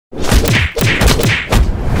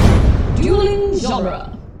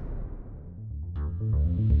genre.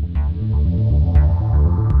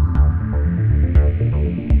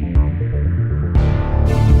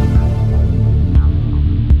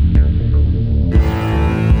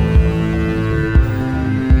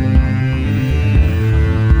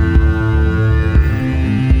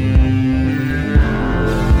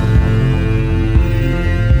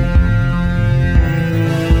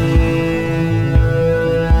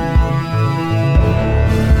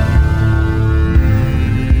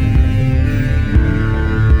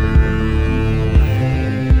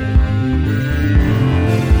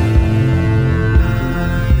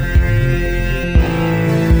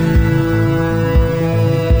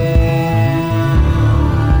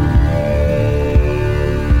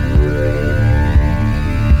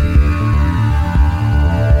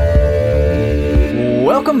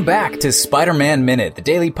 Welcome back to Spider-Man Minute, the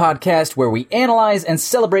daily podcast where we analyze and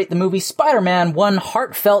celebrate the movie Spider-Man one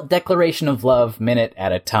heartfelt declaration of love minute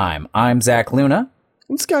at a time. I'm Zach Luna.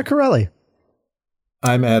 I'm Scott Corelli.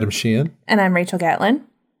 I'm Adam Sheehan. And I'm Rachel Gatlin.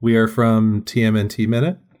 We are from TMNT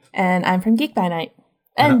Minute. And I'm from Geek by Night.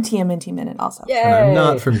 And TMNT Minute also. Yay! And I'm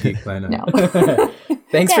not from Geek by Night. No.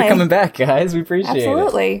 Thanks for coming back, guys. We appreciate it.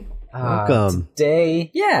 Absolutely. Welcome.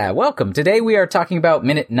 Welcome. Today we are talking about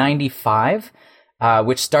minute 95.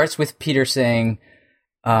 Which starts with Peter saying,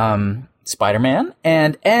 Spider-Man,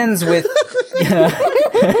 and ends with,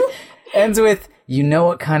 you know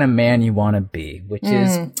what kind of man you want to be, which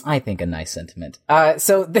is, I think, a nice sentiment. As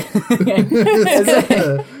I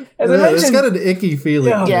mentioned, It's got an icky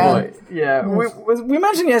feeling. Yeah. We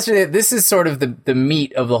mentioned yesterday that this is sort of the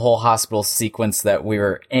meat of the whole hospital sequence that we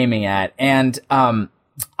were aiming at, and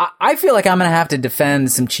I feel like I'm going to have to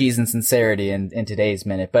defend some cheese and sincerity in today's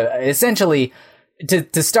minute, but essentially,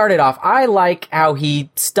 to start it off, I like how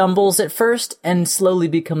he stumbles at first and slowly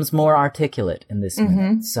becomes more articulate in this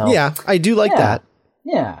minute. So Yeah, I do like that.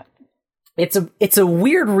 Yeah. It's a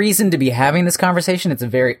weird reason to be having this conversation. It's a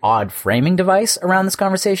very odd framing device around this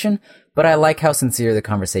conversation, but I like how sincere the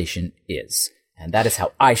conversation is. And that is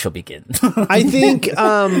how I shall begin. I think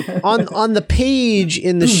on the page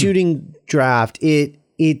in the shooting draft,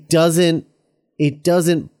 it doesn't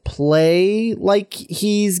play like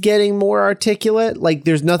he's getting more articulate. Like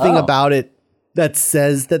there's nothing about it that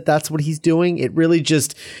says that that's what he's doing. It really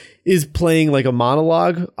just is playing like a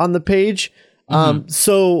monologue on the page.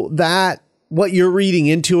 So that what you're reading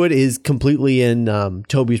into it is completely in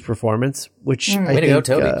Tobey's performance, which I think, go,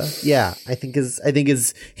 Tobey. I think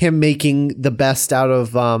is him making the best out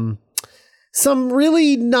of some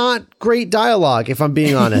really not great dialogue, if I'm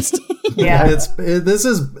being honest.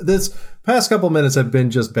 This past couple minutes have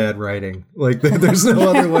been just bad writing. Like there's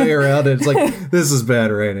no other way around it. It's like, this is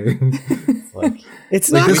bad writing.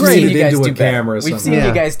 It's like not this great. made it into a camera. We've seen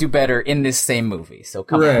you guys do better in this same movie. So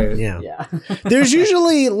come on. Yeah. There's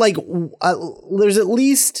usually like there's at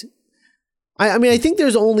least. I mean, I think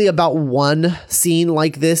there's only about one scene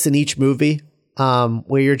like this in each movie,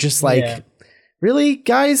 where you're just like, really,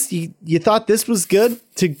 guys, you thought this was good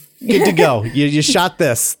to go. You shot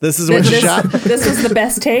this. This is what you shot. This was the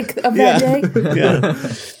best take of that day.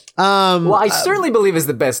 Well, I certainly believe it's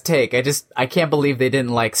the best take. I can't believe they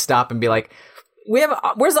didn't like stop and be like,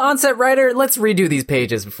 where's the on-set writer? Let's redo these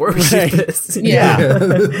pages before we shoot this. Yeah.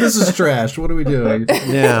 This is trash. What are we doing?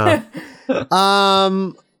 Yeah.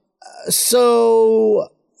 So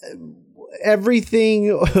everything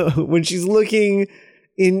when she's looking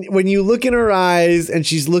when you look in her eyes and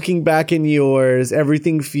she's looking back in yours,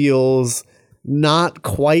 everything feels not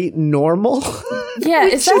quite normal. Yeah,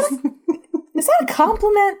 is that a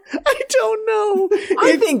compliment? I don't know.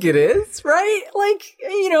 I think it is, right? Like,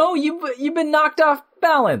 you've been knocked off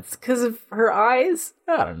balance because of her eyes.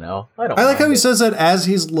 I don't know. I like how he says that as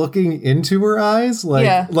he's looking into her eyes.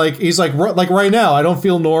 Like he's like right now, I don't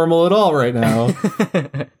feel normal at all right now.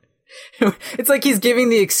 It's like he's giving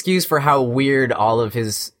the excuse for how weird all of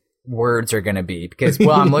his words are going to be because,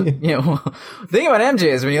 well, I'm looking, the thing about MJ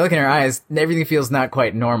is when you look in her eyes, everything feels not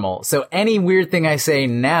quite normal. So any weird thing I say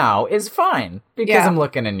now is fine because I'm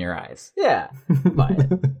looking in your eyes. Yeah.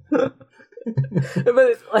 Fine. But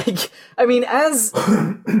it's like, I mean, as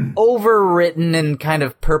overwritten and kind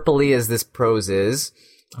of purpley as this prose is,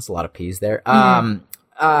 that's a lot of P's there.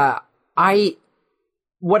 What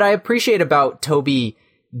I appreciate about Tobey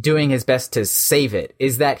doing his best to save it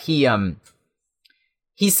is that he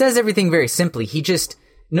says everything very simply. He just,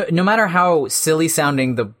 no matter how silly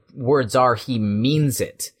sounding the words are, he means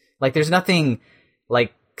it. Like there's nothing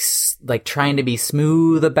like trying to be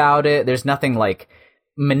smooth about it. There's nothing like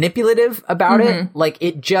manipulative about it. Like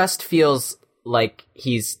it just feels like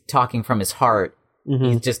he's talking from his heart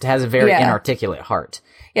He just has a very inarticulate heart.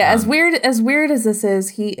 Yeah, as weird as this is,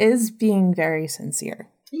 he is being very sincere.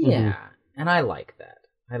 Yeah, and I like that.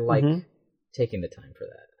 I like taking the time for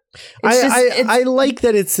that. I like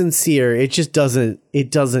that it's sincere. It just doesn't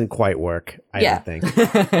quite work. I don't think.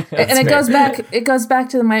 And it goes back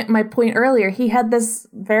to my point earlier. He had this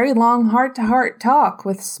very long heart-to-heart talk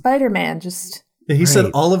with Spider-Man. He said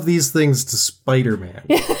all of these things to Spider-Man.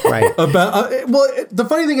 Right. About the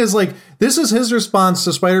funny thing is, like, this is his response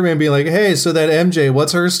to Spider-Man being like, "Hey, so that MJ,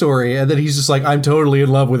 what's her story?" And then he's just like, "I'm totally in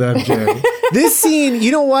love with MJ." This scene,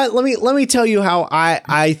 you know what? Let me tell you how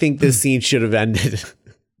I think this scene should have ended.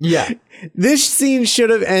 Yeah. This scene should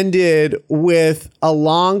have ended with a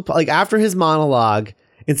long, like, after his monologue,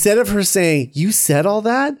 instead of her saying, "You said all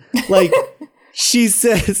that?" Like, she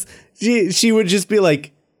says, she would just be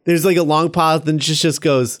like, there's like a long pause, then just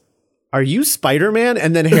goes, "Are you Spider-Man?"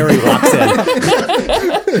 And then Harry walks in.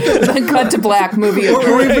 Then cut to black, movie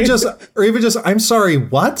over. Or even just, "I'm sorry,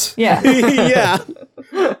 what?" Yeah. Yeah.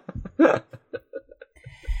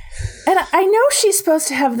 And I know she's supposed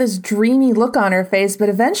to have this dreamy look on her face, but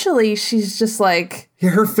eventually she's just like... Yeah,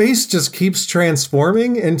 her face just keeps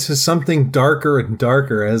transforming into something darker and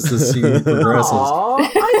darker as the scene progresses. Aww,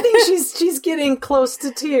 I think she's getting close to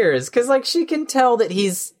tears, because, like, she can tell that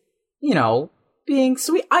he's, being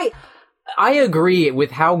sweet. I agree with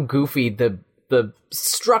how goofy the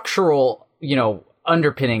structural,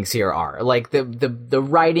 underpinnings here are. Like, the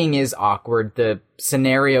writing is awkward, the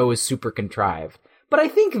scenario is super contrived. But I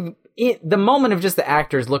think the moment of just the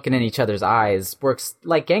actors looking in each other's eyes works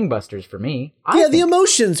like gangbusters for me. The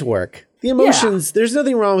emotions work. The emotions, there's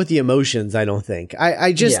nothing wrong with the emotions, I don't think.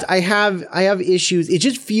 I have issues. It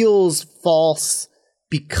just feels false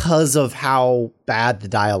because of how bad the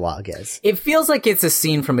dialogue is. It feels like it's a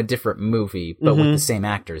scene from a different movie, but with the same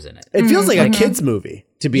actors in it. It feels like a kid's movie,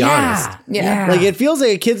 to be honest. Yeah. Like, it feels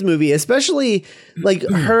like a kid's movie, especially like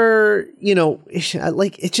her,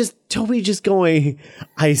 like, it's just Toby just going,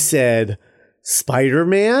 "I said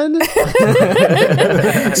Spider-Man?"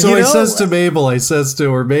 So I says to Mabel, I says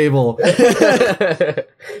to her, "Mabel."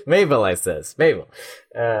 Mabel, I says. Mabel.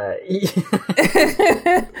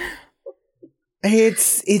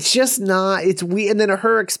 It's just not, it's weird. And then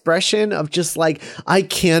her expression of just like, "I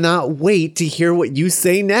cannot wait to hear what you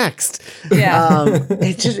say next." Yeah.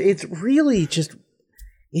 It's really just,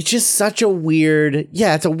 it's just such a weird,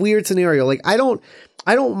 it's a weird scenario. Like, I don't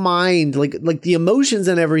mind, like the emotions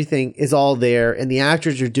and everything is all there and the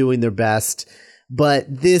actors are doing their best, but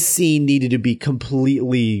this scene needed to be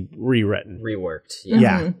completely rewritten. Reworked.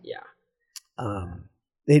 Yeah.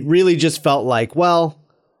 It really just felt like, well,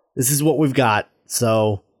 this is what we've got,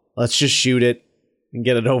 so let's just shoot it and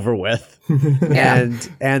get it over with.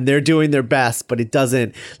 And they're doing their best, but it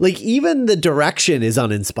doesn't, like, even the direction is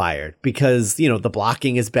uninspired because, the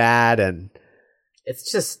blocking is bad and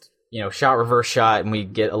it's just, shot, reverse shot, and we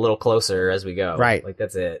get a little closer as we go. Right. Like,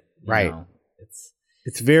 that's it. Right.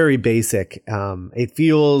 It's very basic. It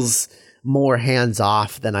feels more hands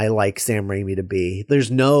off than I like Sam Raimi to be.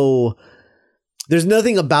 There's nothing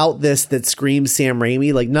about this that screams Sam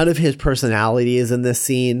Raimi. Like, none of his personality is in this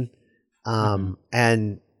scene. And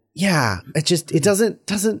it just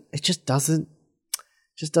doesn't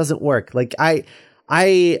work. Like, I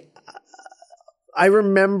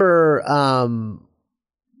remember,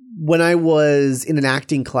 when I was in an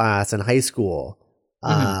acting class in high school,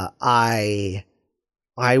 I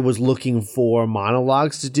was looking for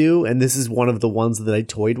monologues to do. And this is one of the ones that I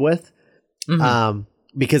toyed with.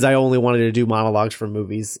 Because I only wanted to do monologues for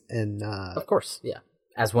movies, and of course,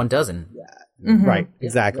 as one doesn't. Right,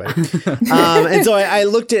 exactly. And so I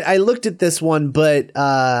looked at this one, but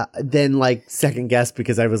then, like, second guessed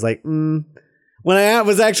because I was like, when I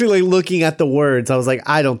was actually, like, looking at the words, I was like,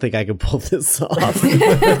 I don't think I could pull this off.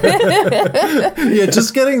 Yeah,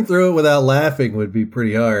 just getting through it without laughing would be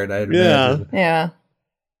pretty hard, I'd imagine. Yeah.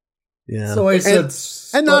 So I said,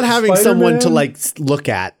 and not having someone to, like, look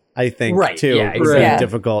at. I think, too. Yeah, exactly.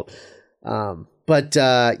 Difficult. But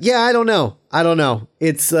I don't know.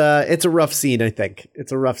 It's a rough scene, I think.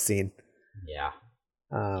 It's a rough scene. Yeah.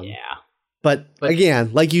 But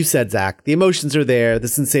again, like you said, Zach, the emotions are there, the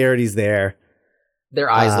sincerity's there.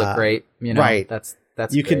 Their eyes look great, Right. That's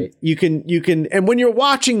great. You can and when you're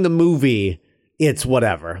watching the movie, it's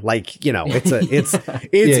whatever. Like, you get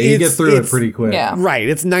through it pretty quick. Yeah. Right.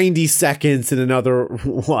 It's 90 seconds in an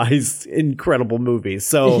otherwise incredible movie.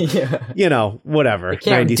 So, whatever. It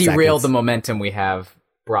can't 90 derail seconds. the momentum we have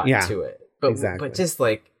brought to it. But, exactly. But just,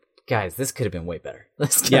 like, guys, this could have been way better.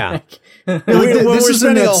 Yeah. Like, We're this is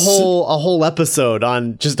spending a whole episode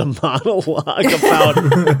on just a monologue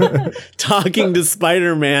about talking to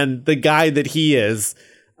Spider-Man, the guy that he is.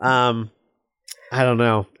 I don't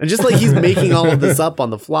know. And just like he's making all of this up on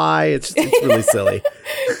the fly. It's really silly.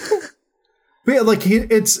 But yeah, like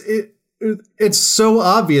it's so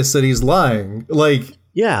obvious that he's lying. Like,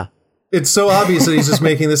 yeah. It's so obvious that he's just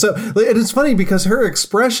making this up. And it's funny because her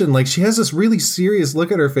expression, like she has this really serious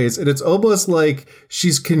look at her face, and it's almost like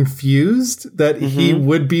she's confused that he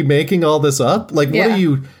would be making all this up. Like, what are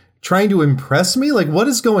you trying to impress me? Like, what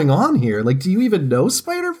is going on here? Like, do you even know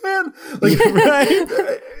Spider-Man? Like,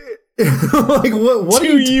 right? Like, what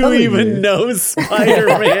do you even know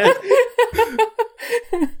Spider-Man?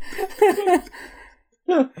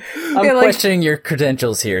 I'm questioning your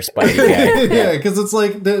credentials here, Spidey guy. Yeah, because it's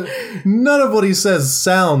like none of what he says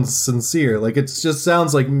sounds sincere. Like it just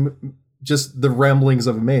sounds like just the ramblings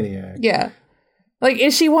of a maniac. Yeah, like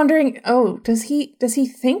is she wondering? Oh, does he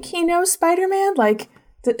think he knows Spider-Man? Like,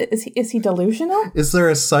 is he delusional? Is there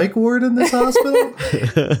a psych ward in this hospital?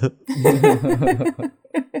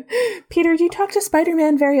 Peter, do you talk to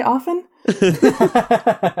Spider-Man very often?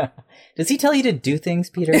 Does he tell you to do things,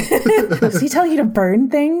 Peter? Does he tell you to burn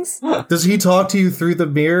things? Does he talk to you through the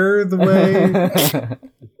mirror the way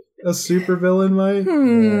a supervillain might?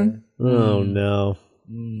 Oh, no.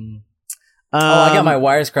 I got my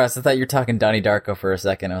wires crossed. I thought you were talking Donnie Darko for a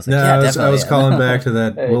second. I was like, no, yeah, definitely. I was calling back to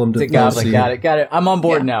that Willem Dafoe Goblin. scene. Got it. I'm on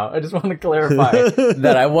board now. I just want to clarify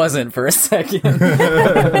that I wasn't for a second.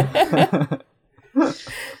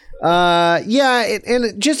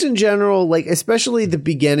 And just in general, like especially the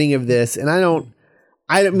beginning of this, and I don't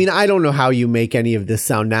know how you make any of this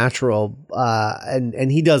sound natural,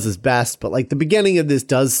 and he does his best, but like the beginning of this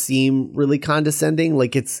does seem really condescending.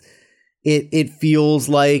 Like it feels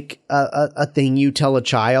like a thing you tell a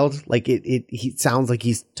child. Like he sounds like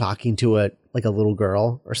he's talking to a little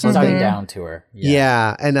girl or something. Talking down to her.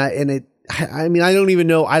 Yeah, I don't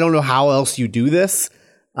know how else you do this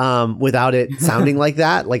without it sounding like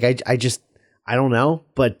that. Like I don't know,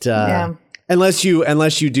 but unless you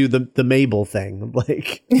do the Mabel thing,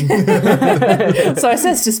 like. So I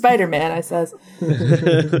says to Spider-Man, I says,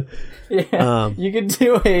 you could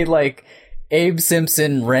do a like Abe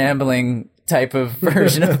Simpson rambling type of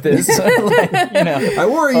version of this. I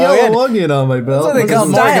wore a yellow onion on my belt. That's what they called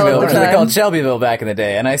Morganville, which they called Shelbyville back in the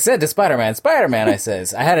day. And I said to Spider-Man, I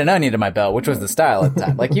says, I had an onion to my belt, which was the style at the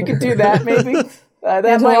time. Like, you could do that, maybe.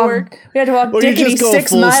 That might work. We had to walk dickety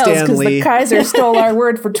 6 miles because the Kaiser stole our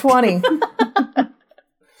word for 20.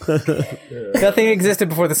 Nothing existed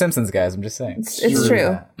before The Simpsons, guys. I'm just saying. It's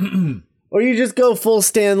true. Or you just go full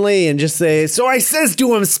Stan Lee and just say, so I says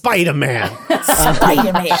to him, Spider-Man.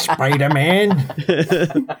 Spider-Man. Spider-Man.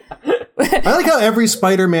 I like how every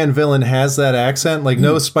Spider-Man villain has that accent. Like,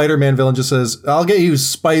 no Spider-Man villain just says, I'll get you,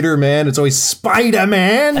 Spider-Man. It's always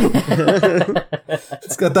Spider-Man.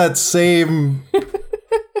 It's got that same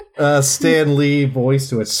Stan Lee voice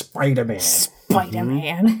to it. Spider-Man.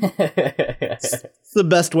 Spider-Man. It's the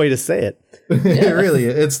best way to say it. It really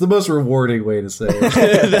is. It's the most rewarding way to say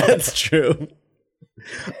it. That's true.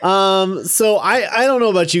 So I don't know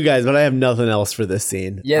about you guys, but I have nothing else for this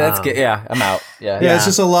scene. Yeah, that's good. Yeah, I'm out. Yeah, it's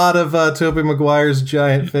just a lot of Tobey Maguire's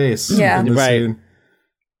giant face. Yeah. in this Right. scene.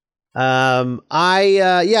 So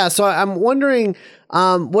I'm wondering,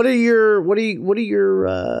 what are your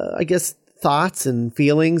I guess thoughts and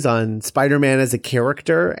feelings on Spider-Man as a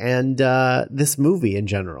character and this movie in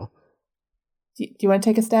general? Do you want to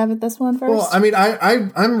take a stab at this one first? Well, I mean,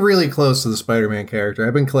 I'm really close to the Spider-Man character.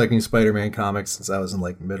 I've been collecting Spider-Man comics since I was in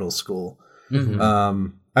like middle school. Mm-hmm.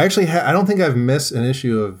 I actually I don't think I've missed an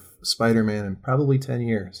issue of Spider-Man in probably 10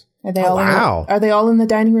 years. Are they all in the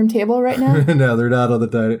dining room table right now? No, they're not on the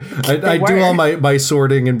dining. I do all my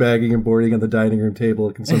sorting and bagging and boarding on the dining room table.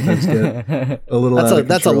 It can sometimes get a little.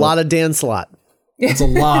 That's a lot of Dan Slott. It's a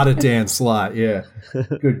lot of Dan Slott. Yeah.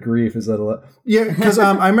 Good grief, is that a lot? Yeah, because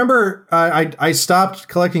I remember I stopped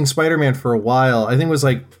collecting Spider-Man for a while. I think it was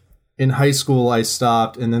like in high school I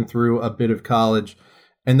stopped, and then through a bit of college,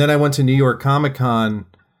 and then I went to New York Comic Con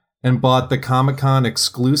and bought the Comic Con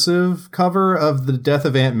exclusive cover of The Death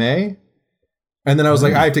of Aunt May. And then I was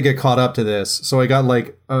like, I have to get caught up to this. So I got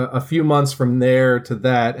like a few months from there to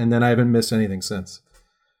that, and then I haven't missed anything since.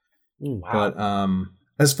 Wow. But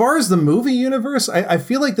as far as the movie universe, I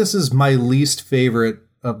feel like this is my least favorite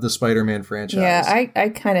of the Spider-Man franchise. Yeah, I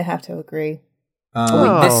kind of have to agree.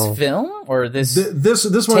 This film or this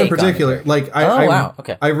one in particular, like wow,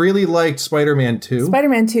 okay. I really liked Spider-Man 2.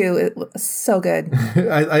 Spider-Man 2, it was so good.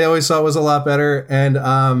 I always thought it was a lot better, and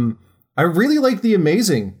I really like the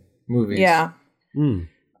Amazing movies. Yeah.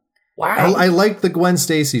 Wow. I like the Gwen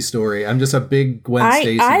Stacy story. I'm just a big Gwen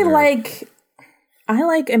Stacy nerd. I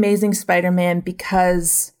like Amazing Spider-Man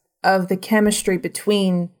because of the chemistry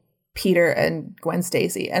between Peter and Gwen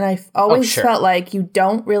Stacy. And I've always felt like you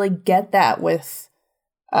don't really get that with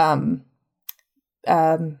Tobey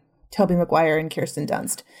Maguire and Kirsten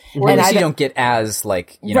Dunst. Or at least you don't get as,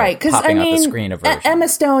 like, you know, popping off the screen of version. Emma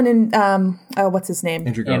Stone and, what's his name?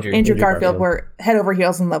 Andrew Garfield were head over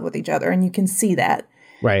heels in love with each other, and you can see that.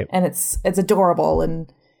 Right. And it's adorable.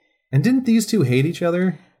 And didn't these two hate each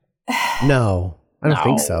other? No, I don't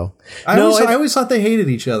think so. I always thought they hated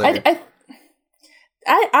each other.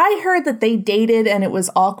 I heard that they dated and it was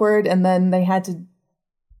awkward, and then they had to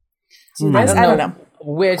do this. I don't know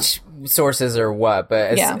which sources or what,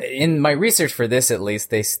 but in my research for this, at least,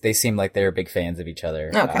 they seem like they're big fans of each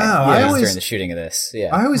other. Okay. During the shooting of this,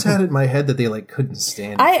 I always had it in my head that they like couldn't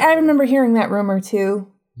stand. I remember hearing that rumor too.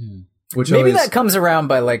 Which maybe that comes around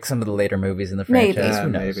by like some of the later movies in the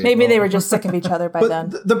franchise. Maybe they were just sick of each other by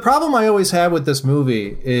then. The problem I always had with this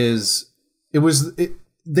movie is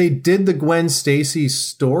they did the Gwen Stacy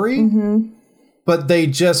story, but they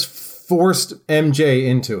just forced MJ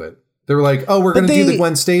into it. They were like, "Oh, we're going to do the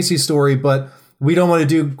Gwen Stacy story, but we don't want to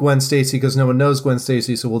do Gwen Stacy because no one knows Gwen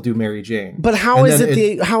Stacy, so we'll do Mary Jane." But how is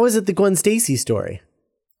it the Gwen Stacy story?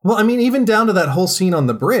 Well, I mean, even down to that whole scene on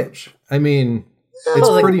the bridge. I mean,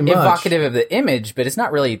 it's pretty much evocative of the image, but it's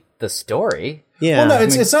not really the story. Yeah. Well, no,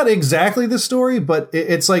 it's not exactly the story, but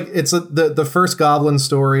it's like the first Goblin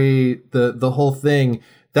story, the whole thing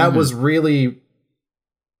that was really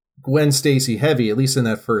Gwen Stacy heavy, at least in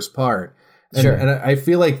that first part. And I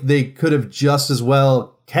feel like they could have just as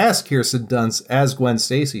well cast Kirsten Dunst as Gwen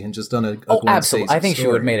Stacy and just done a Gwen absolutely. Stacy I think story. she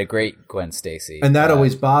would have made a great Gwen Stacy. And that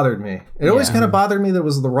always bothered me. It always kind of bothered me that it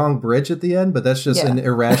was the wrong bridge at the end, but that's just an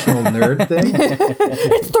irrational nerd thing.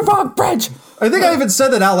 It's the wrong bridge! I think I even said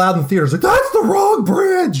that out loud in theaters. Like, that's the wrong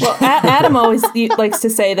bridge! Well, Adam always likes to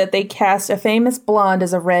say that they cast a famous blonde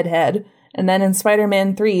as a redhead, and then in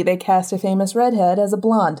Spider-Man 3, they cast a famous redhead as a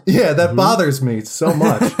blonde. Yeah, that bothers me so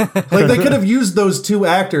much. Like, they could have used those two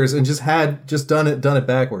actors and just done it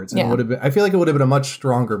backwards. And it would have been, I feel like it would have been a much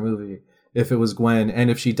stronger movie if it was Gwen and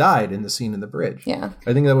if she died in the scene in the bridge. Yeah.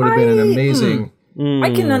 I think that would have been an amazing...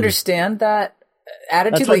 I can understand that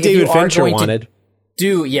attitude. That's what David Fincher wanted.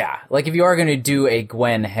 Like if you are going to do a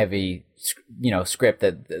Gwen heavy, script,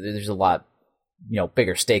 that there's a lot,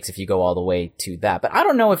 bigger stakes if you go all the way to that. But I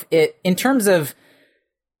don't know if in terms of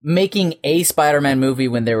making a Spider-Man movie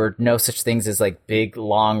when there were no such things as like big,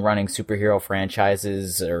 long-running superhero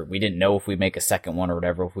franchises, or we didn't know if we'd make a second one or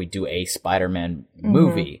whatever, if we do a Spider-Man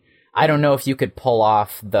movie, I don't know if you could pull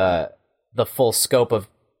off the full scope of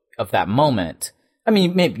that moment. I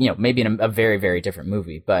mean, maybe in a very, very different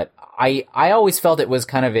movie, but I always felt it was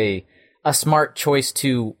kind of a smart choice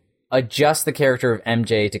to adjust the character of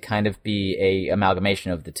MJ to kind of be a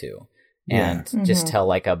amalgamation of the two and just tell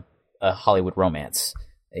like a Hollywood romance.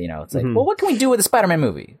 It's like, well, what can we do with a Spider-Man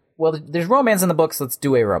movie? Well, there's romance in the books. Let's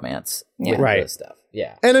do a romance with this stuff.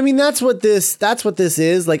 Yeah. And I mean, that's what this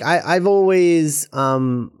is. Like I've always,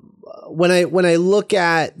 when I look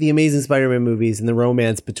at the Amazing Spider-Man movies and the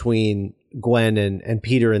romance between Gwen and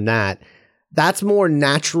Peter and that's more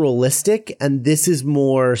naturalistic, and this is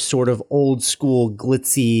more sort of old school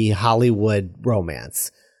glitzy Hollywood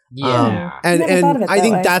romance. Yeah. And I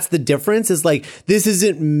think that's the difference, is like, this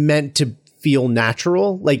isn't meant to feel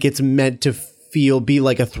natural. Like, it's meant to be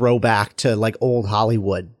like a throwback to like old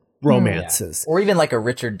Hollywood romances. Or even like a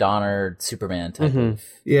Richard Donner Superman type of.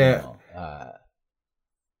 Yeah.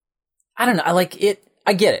 I don't know.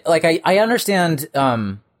 I get it. Like, I understand,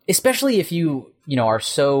 especially if you are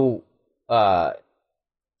so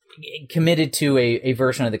committed to a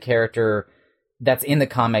version of the character that's in the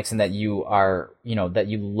comics, and that you are, that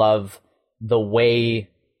you love the way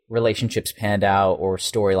relationships panned out or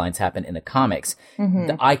storylines happen in the comics.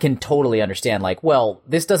 I can totally understand, like, well,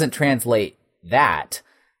 this doesn't translate that,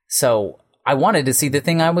 so I wanted to see the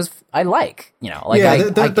thing I like,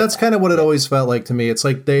 that's kind of what it always felt like to me. It's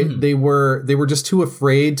like they were just too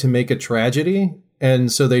afraid to make a tragedy,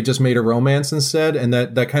 and so they just made a romance instead, and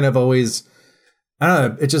that kind of always, I don't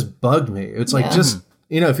know, it just bugged me. It's like, just,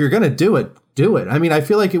 if you're gonna do it, do it. I mean, I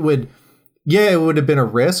feel like it would have been a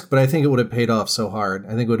risk, but I think it would have paid off so hard. I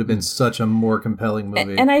think it would have been such a more compelling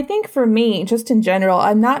movie. And I think for me, just in general,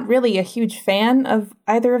 I'm not really a huge fan of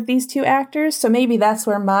either of these two actors, so maybe that's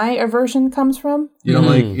where my aversion comes from.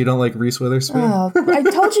 You don't like Reese Witherspoon? Oh, I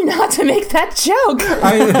told you not to make that joke.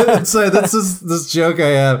 That's this joke I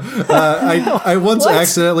have. I once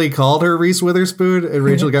accidentally called her Reese Witherspoon, and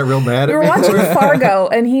Rachel got real mad at me. We were watching Fargo,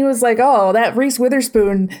 and he was like, "Oh, that Reese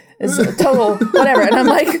Witherspoon is a total whatever," and I'm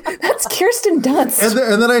like, "That's Kirsten Dunst."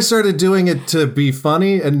 And then I started doing it to be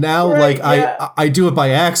funny, and now I do it by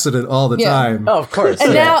accident all the time. Oh, of course.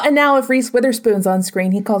 And now if Reese Witherspoon's on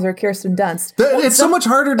screen, he calls her Kirsten Dunst. It's so much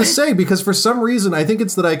harder to say because for some reason I think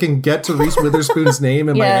it's that I can get to Reese Witherspoon's name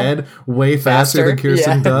in my head way faster than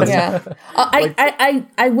Kirsten Dunst. Yeah,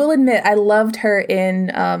 I will admit I loved her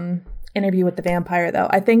in Interview with the Vampire, though.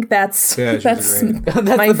 I think that's my the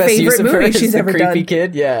best favorite movie she's ever done. Creepy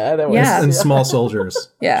kid, that was. And Small Soldiers.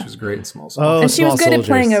 Yeah, she was great in Small Soldiers. And she was good at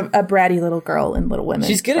playing a bratty little girl in Little Women.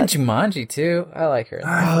 She's good at Jumanji too. I like her.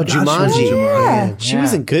 Oh, Jumanji! Yeah. She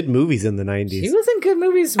was in good movies in the 90s. She was in good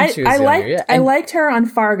movies when she was younger. I liked her on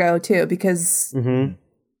Fargo too because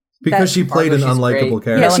she played an unlikable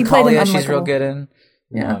character. Yeah, she played an unlikable. She's real good in.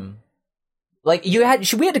 Yeah,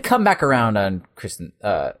 we had to come back around on Kristen.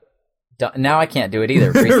 Now I can't do it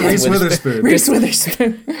either. Reese Witherspoon. Reese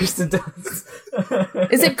Witherspoon. Kristen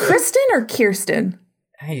Dunst. Is it Kristen or Kirsten?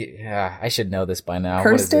 I should know this by now.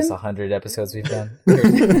 Kirsten? What is this? 100 episodes we've done.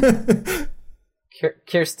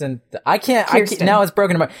 Kirsten. I can't. Now it's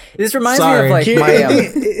broken apart. This reminds me of my.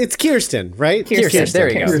 It's Kirsten, right? Kirsten. There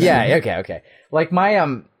you go. Yeah. Okay. Like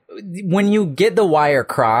when you get the wire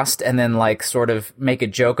crossed and then sort of make a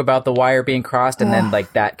joke about the wire being crossed and then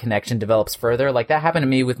that connection develops further. Like that happened to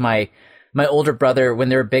me with my older brother when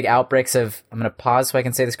there were big outbreaks of, I'm going to pause so I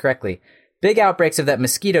can say this correctly, big outbreaks of that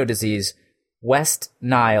mosquito disease, West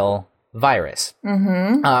Nile virus.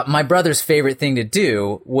 My brother's favorite thing to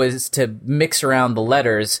do was to mix around the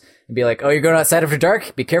letters and be like, "Oh, you're going outside after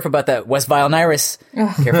dark? Be careful about that West Nile virus.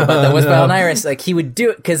 Careful about that West Nile virus." Like he would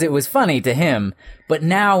do it because it was funny to him. But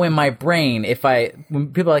now in my brain,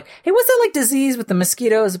 when people are like, "Hey, what's that disease with the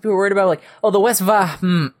mosquitoes?" People are worried about the West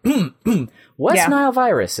Nile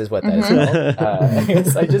virus is what that is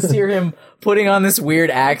called. I just hear him putting on this weird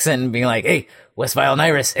accent and being like, "Hey, West Nile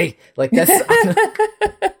virus. Hey," that's.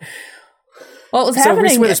 Well, it was happening. So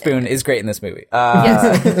Reese Witherspoon is great in this movie.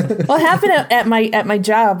 Yes. Well, it happened at my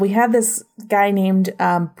job. We had this guy named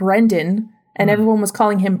Brendan, and everyone was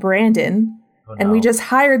calling him Brandon. And we just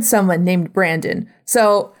hired someone named Brandon.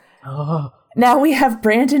 So now we have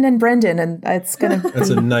Brandon and Brendan, and it's gonna. That's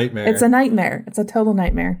a nightmare. It's a nightmare. It's a total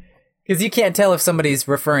nightmare. Because you can't tell if somebody's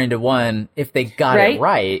referring to one if they got it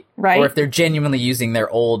right, or if they're genuinely using their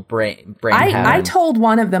old brain pattern. I told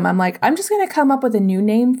one of them, I'm like, I'm just going to come up with a new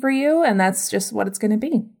name for you, and that's just what it's going to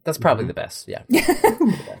be. That's probably the best, yeah.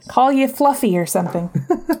 Call you Fluffy or something.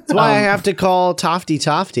 That's why I have to call Tofty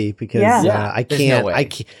because I can't. No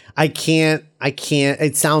I can't.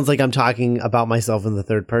 It sounds like I'm talking about myself in the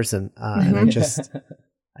third person, and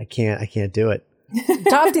I can't do it.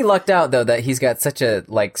 Tofty lucked out though that he's got such a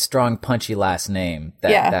strong punchy last name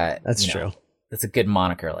that's true. That's a good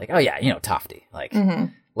moniker. Tofty.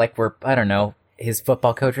 Like we're I don't know his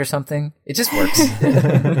football coach or something. It just works.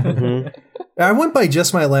 I went by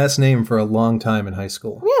just my last name for a long time in high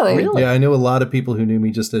school. Really? Yeah, I knew a lot of people who knew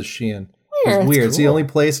me just as Sheehan. It's weird. Cool. It's the only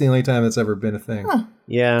place, the only time that's ever been a thing. Huh.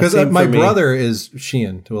 Yeah, because my brother is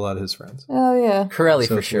Sheehan to a lot of his friends. Oh yeah, Corelli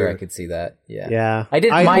for sure. Weird. I could see that. Yeah. I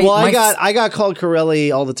did. I got called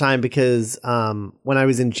Corelli all the time because when I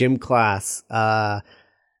was in gym class,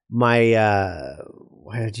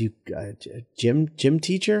 gym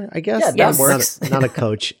teacher, I guess. Yeah, that works. Not a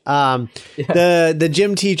coach. The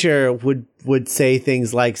gym teacher would say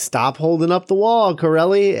things like, "Stop holding up the wall,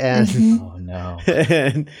 Corelli," and oh no,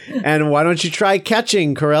 and why don't you try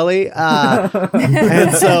catching, Corelli?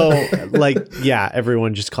 And so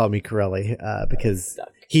everyone just called me Corelli because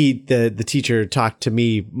the teacher talked to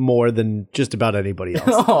me more than just about anybody else.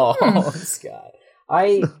 Oh, Scott,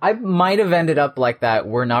 I might have ended up like that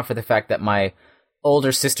were not for the fact that my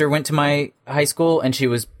older sister went to my high school and she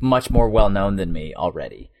was much more well known than me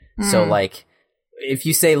already. So if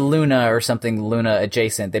you say Luna or something, Luna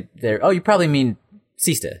adjacent, they're you probably mean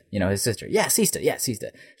Sista, his sister. Yeah,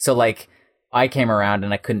 Sista. So I came around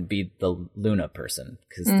and I couldn't be the Luna person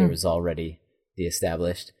because there was already the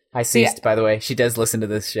established. Hi, Ceased, by the way. She does listen to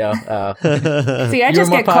this show. See, you're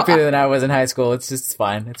more popular than I was in high school. It's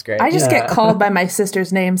fine. It's great. I just get called by my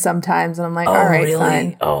sister's name sometimes, and I'm like, all right, really?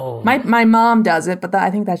 Fine. Oh, my mom does it, but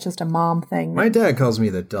I think that's just a mom thing. My dad calls me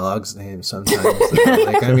the dog's name sometimes.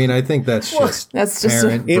 I think that's just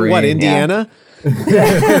parent in what, Indiana?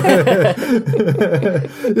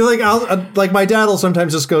 My dad will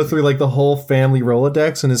sometimes just go through the whole family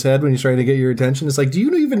Rolodex in his head when he's trying to get your attention. It's like, do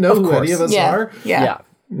you even know who any of us are? Yeah.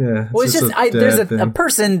 Yeah. Well, it's just there's a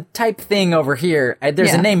person type thing over here.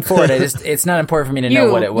 There's a name for it. It's not important for me to know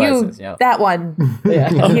what it was. That one.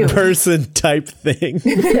 A person type thing.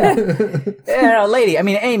 Lady. I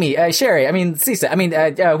mean, Amy, Sherry. I mean, Cisa. I mean,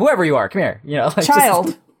 whoever you are, come here.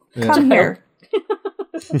 Child, come here.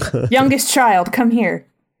 Youngest child, come here.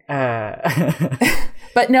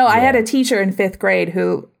 But no, I had a teacher in 5th grade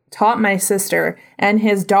who taught my sister, and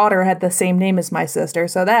his daughter had the same name as my sister.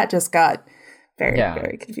 So that just got very,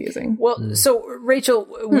 very confusing. Well, so Rachel,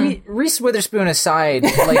 Reese Witherspoon aside,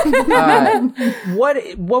 like,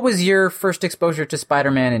 what was your first exposure to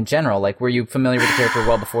Spider-Man in general? Like, were you familiar with the character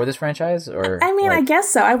well before this franchise? Or I mean, I guess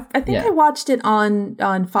so. I think I watched it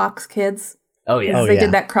on Fox Kids. Oh yeah, they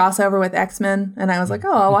did that crossover with X-Men, and I was like,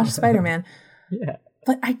 oh, I'll watch Spider-Man. Yeah,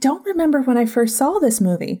 but I don't remember when I first saw this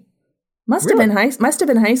movie. Must have been high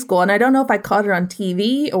school, and I don't know if I caught it on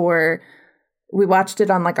TV or we watched it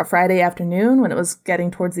on like a Friday afternoon when it was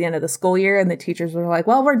getting towards the end of the school year, and the teachers were like,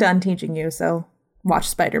 well, we're done teaching you, so watch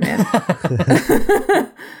Spider-Man.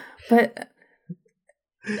 But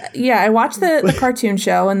yeah, I watched the cartoon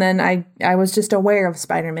show, and then I was just aware of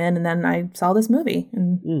Spider-Man, and then I saw this movie.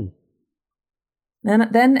 And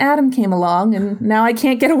then Adam came along, and now I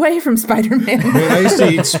can't get away from Spider-Man. Man, I used to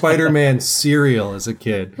eat Spider-Man cereal as a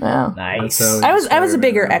kid. Wow. Nice. I was a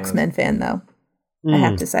bigger X-Men fan, though. I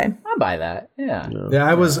have to say. I'll buy that. Yeah. Yeah,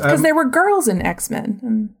 I was. Because there were girls in X-Men.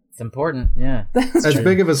 And it's important. Yeah. As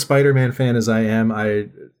big of a Spider-Man fan as I am,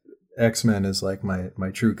 X-Men is like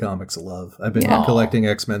my true comics love. I've been collecting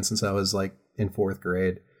X-Men since I was like in 4th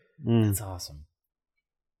grade. That's awesome.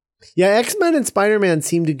 Yeah, X-Men and Spider-Man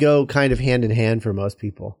seem to go kind of hand in hand for most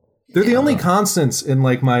people. They're the only constants in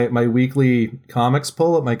like my weekly comics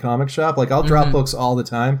pull at my comic shop. Like I'll drop books all the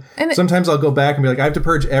time. And sometimes I'll go back and be like, I have to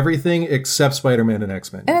purge everything except Spider-Man and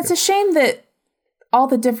X-Men. And it's a shame that all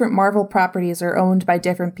the different Marvel properties are owned by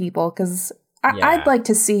different people, because I'd like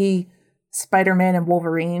to see Spider-Man and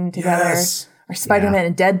Wolverine together, or Spider-Man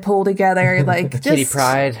and Deadpool together. Like Kitty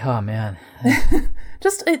Pryde. Oh man.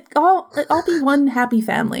 Just it all be one happy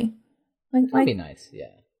family. That'd be nice. Yeah.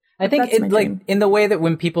 I think it, like in the way that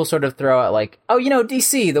when people sort of throw out like, oh,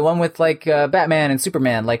 DC, the one with like Batman and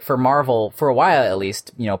Superman, like for Marvel, for a while at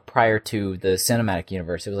least, prior to the cinematic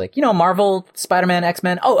universe, it was like, Marvel, Spider-Man,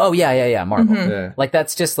 X-Men. Oh, yeah, Marvel. Mm-hmm. Yeah. Like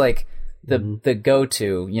that's just like the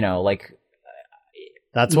go-to, like.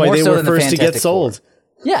 That's why they were first to get sold. Four.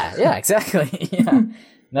 Yeah, exactly. Yeah,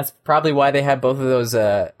 that's probably why they had both of those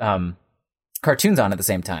cartoons on at the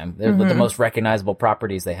same time. They're the most recognizable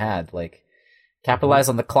properties they had, like. Capitalize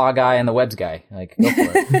on the Claw guy and the Webs guy. Like, go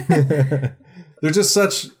for it. They're just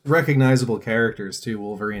such recognizable characters, too,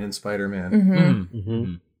 Wolverine and Spider-Man. Mm-hmm.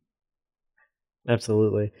 Mm-hmm.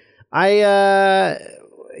 Absolutely. I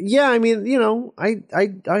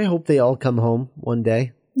hope they all come home one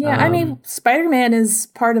day. Yeah, I mean, Spider-Man is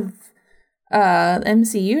part of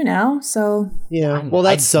MCU now, so... Yeah, well,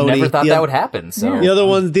 that's Sony. I never thought that would happen, so... Yeah. The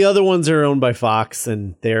other ones are owned by Fox,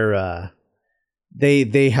 and they're...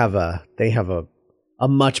 They have a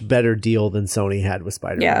much better deal than Sony had with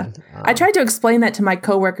Spider-Man. Yeah. I tried to explain that to my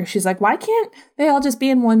coworker. She's like, why can't they all just be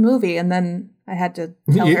in one movie? And then I had to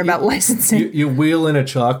tell her about licensing. You wheel in a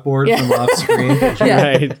chalkboard from off screen.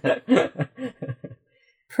 Right.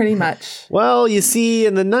 Pretty much. Well, you see,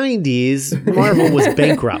 in the 90s, Marvel was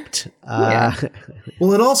bankrupt.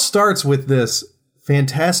 Well, it all starts with this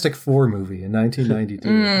Fantastic Four movie in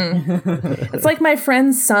 1992. It's like my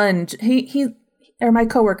friend's son. Or my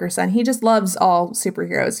coworker's son, he just loves all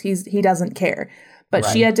superheroes. He doesn't care. But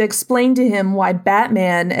she had to explain to him why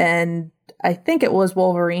Batman and I think it was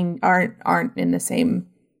Wolverine aren't in the same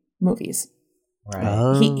movies.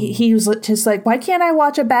 Right. He was just like, why can't I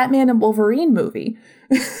watch a Batman and Wolverine movie?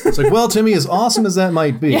 It's like, well, Timmy, as awesome as that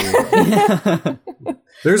might be,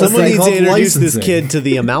 there's someone needs to introduce licensing. this kid to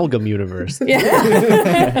the Amalgam universe.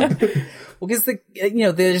 Yeah. Well, because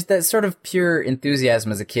there's that sort of pure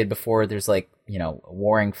enthusiasm as a kid before there's like,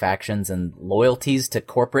 warring factions and loyalties to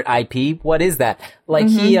corporate IP. What is that? Like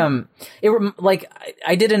I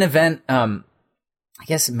did an event, I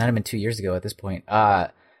guess it might have been 2 years ago at this point,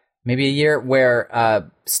 maybe a year, where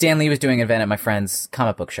Stan Lee was doing an event at my friend's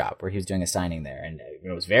comic book shop where he was doing a signing there. And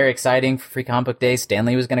it was very exciting for Free Comic Book Day. Stan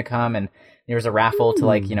Lee was going to come, and there was a raffle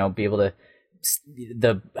to be able to,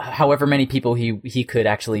 however many people he could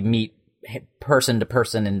actually meet person to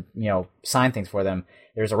person and sign things for them.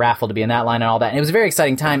 There was a raffle to be in that line and all that, and it was a very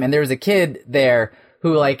exciting time. And there was a kid there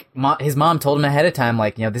who his mom told him ahead of time,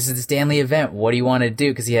 this is the Stan Lee event, what do you want to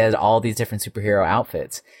do, because he had all these different superhero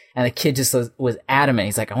outfits, and the kid just was adamant.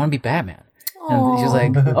 He's like, I want to be Batman. And she was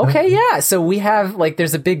like, okay, yeah. So we have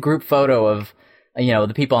there's a big group photo of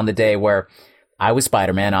the people on the day where I was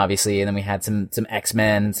Spider-Man, obviously, and then we had some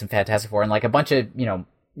X-Men and some Fantastic Four and like a bunch of,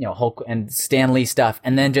 Hulk and Stan Lee stuff,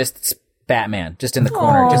 and then just Batman, just in the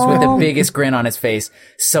corner, just with the biggest grin on his face,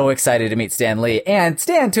 so excited to meet Stan Lee. And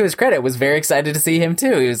Stan, to his credit, was very excited to see him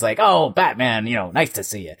too. He was like, "Oh, Batman, nice to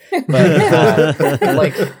see you."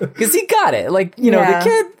 But because he got it,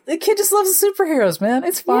 the kid just loves the superheroes, man.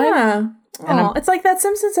 It's fine. Yeah. Oh, it's like that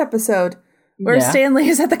Simpsons episode where Stan Lee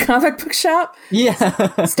is at the comic book shop.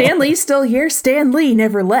 Yeah, Stan Lee's still here. Stan Lee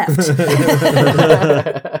never left.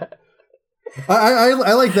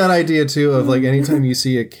 I like that idea too of like anytime you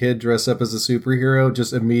see a kid dress up as a superhero,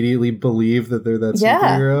 just immediately believe that they're that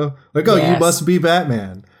superhero. Like, oh, you must be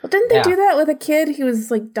Batman. Well, didn't they do that with a kid who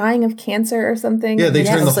was like dying of cancer or something? Yeah, they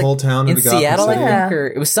turned the whole town into Gotham Seattle, City. I think, or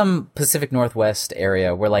it was some Pacific Northwest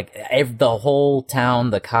area where like the whole town,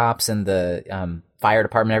 the cops and the fire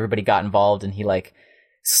department, everybody got involved, and he like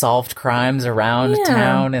solved crimes around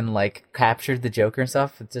town and like captured the Joker and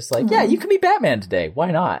stuff. It's just like, you can be Batman today.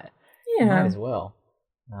 Why not? Yeah, might as well.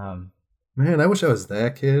 Man, I wish I was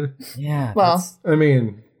that kid. Yeah. Well, I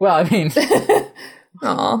mean,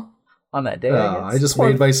 aw. On that day, I just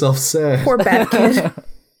made myself sad. Poor Bat Kid.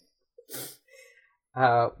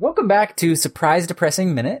 Welcome back to Surprise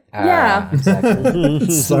Depressing Minute.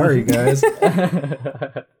 Exactly. Sorry, guys.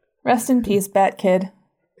 Rest in peace, Bat Kid.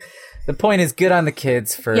 The point is, good on the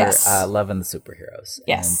kids for loving the superheroes.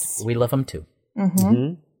 Yes, and we love them too.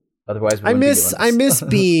 Mm-hmm. Otherwise, I miss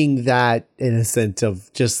being that innocent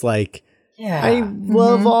of just like, I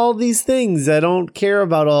love all these things. I don't care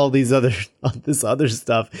about all this other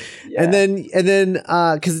stuff. Yeah. And then,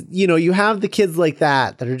 cause you have the kids like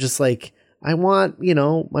that are just like, I want,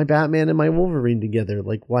 my Batman and my Wolverine together.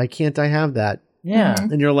 Like, why can't I have that? Yeah.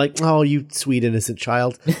 And you're like, oh, you sweet innocent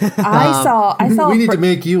child. I saw. We need to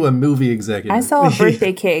make you a movie executive. I saw a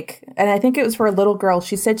birthday cake, and I think it was for a little girl.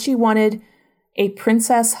 She said she wanted a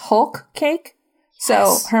Princess Hulk cake.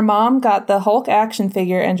 So her mom got the Hulk action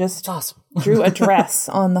figure and just drew a dress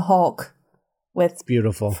on the Hulk with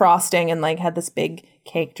beautiful frosting and like had this big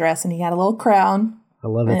cake dress, and he had a little crown. I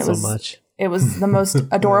love it so much. It was the most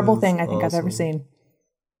adorable thing I think I've ever seen.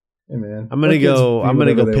 Hey man, I'm gonna go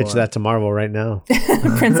pitch that to Marvel right now.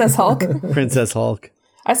 Princess Hulk. Princess Hulk.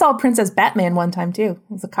 I saw Princess Batman one time too.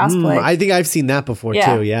 It was a cosplay. I think I've seen that before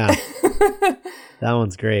too. Yeah, that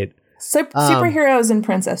one's great. Superheroes in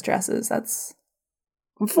princess dresses.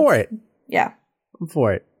 I'm for it. Yeah, I'm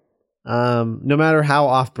for it. No matter how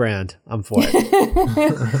off-brand, I'm for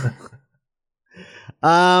it.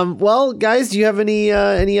 Well, guys, do you have any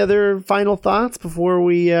other final thoughts before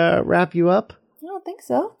we wrap you up? I don't think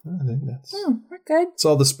so. I think that's we're good. It's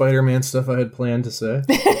all the Spider-Man stuff I had planned to say.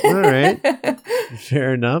 All right,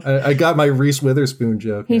 fair enough. I got my Reese Witherspoon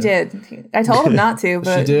joke. He did. I told him not to,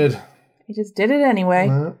 but she did. He just did it anyway.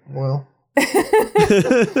 Well.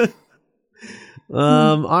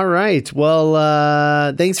 All right.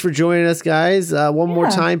 Well, thanks for joining us, guys. One more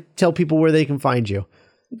time, tell people where they can find you.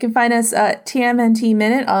 You can find us at TMNT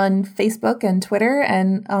Minute on Facebook and Twitter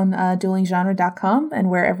and on duelinggenre.com and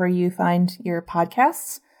wherever you find your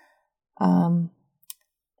podcasts. And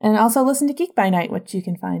also listen to Geek by Night, which you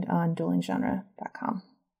can find on duelinggenre.com.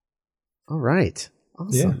 All right.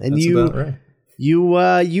 Awesome. Yeah, and that's about right.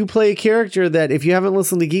 You play a character that if you haven't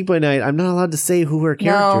listened to Geek by Night, I'm not allowed to say who her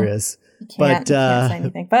character is. You can't say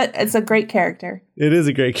anything. But it's a great character. It is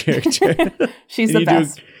a great character. She's the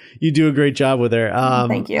best. You do a great job with her.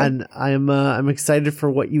 Thank you. And I'm excited for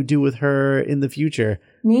what you do with her in the future.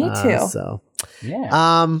 Me too. So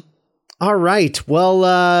yeah. All right.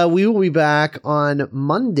 Well, we will be back on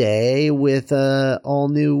Monday with all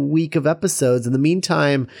new week of episodes. In the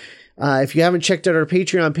meantime, if you haven't checked out our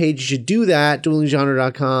Patreon page, you should do that.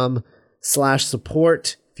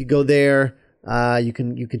 duelinggenre.com/support. If you go there, you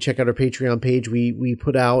can check out our Patreon page. We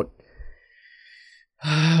put out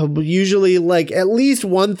usually like at least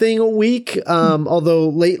one thing a week. Although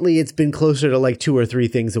lately it's been closer to like 2 or 3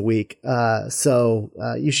 things a week. So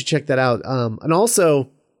you should check that out. And also,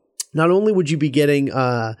 not only would you be getting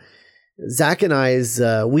Zach and I's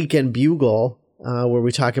Weekend Bugle, where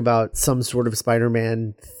we talk about some sort of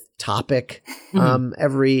Spider-Man topic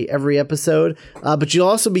every episode, but you'll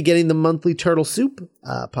also be getting the monthly Turtle Soup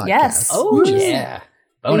podcast. Yes. Oh yeah.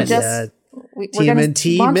 Bonus.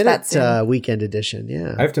 TMNT Minute Weekend Edition.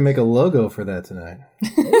 Yeah. I have to make a logo for that tonight.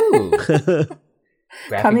 Ooh.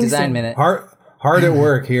 Graphic Coming design soon. minute. Hard at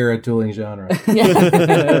work here at Dueling Genre.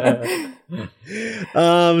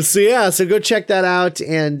 So go check that out.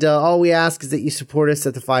 And all we ask is that you support us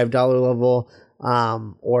at the $5 level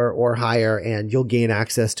or higher, and you'll gain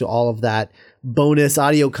access to all of that bonus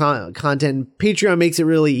audio content. Patreon makes it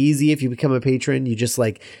really easy. If you become a patron, you just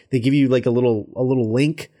like, they give you like a little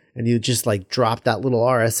link, and you just like drop that little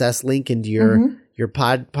RSS link into your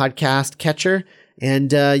podcast catcher,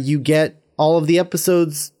 and you get all of the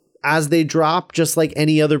episodes as they drop, just like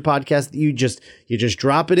any other podcast. You just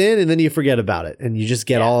drop it in, and then you forget about it, and you just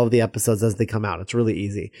get all of the episodes as they come out. It's really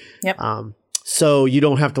easy. Yep. So you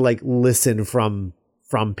don't have to like listen from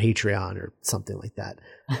Patreon or something like that,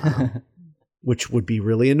 which would be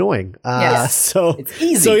really annoying. So it's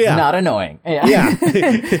easy, not annoying. Yeah.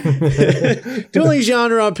 Dueling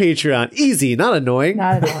Genre on Patreon. Easy, not annoying.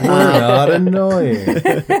 Not annoying. Not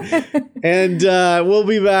annoying. And we'll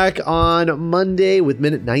be back on Monday with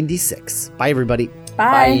minute 96. Bye, everybody.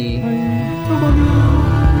 Bye. Bye.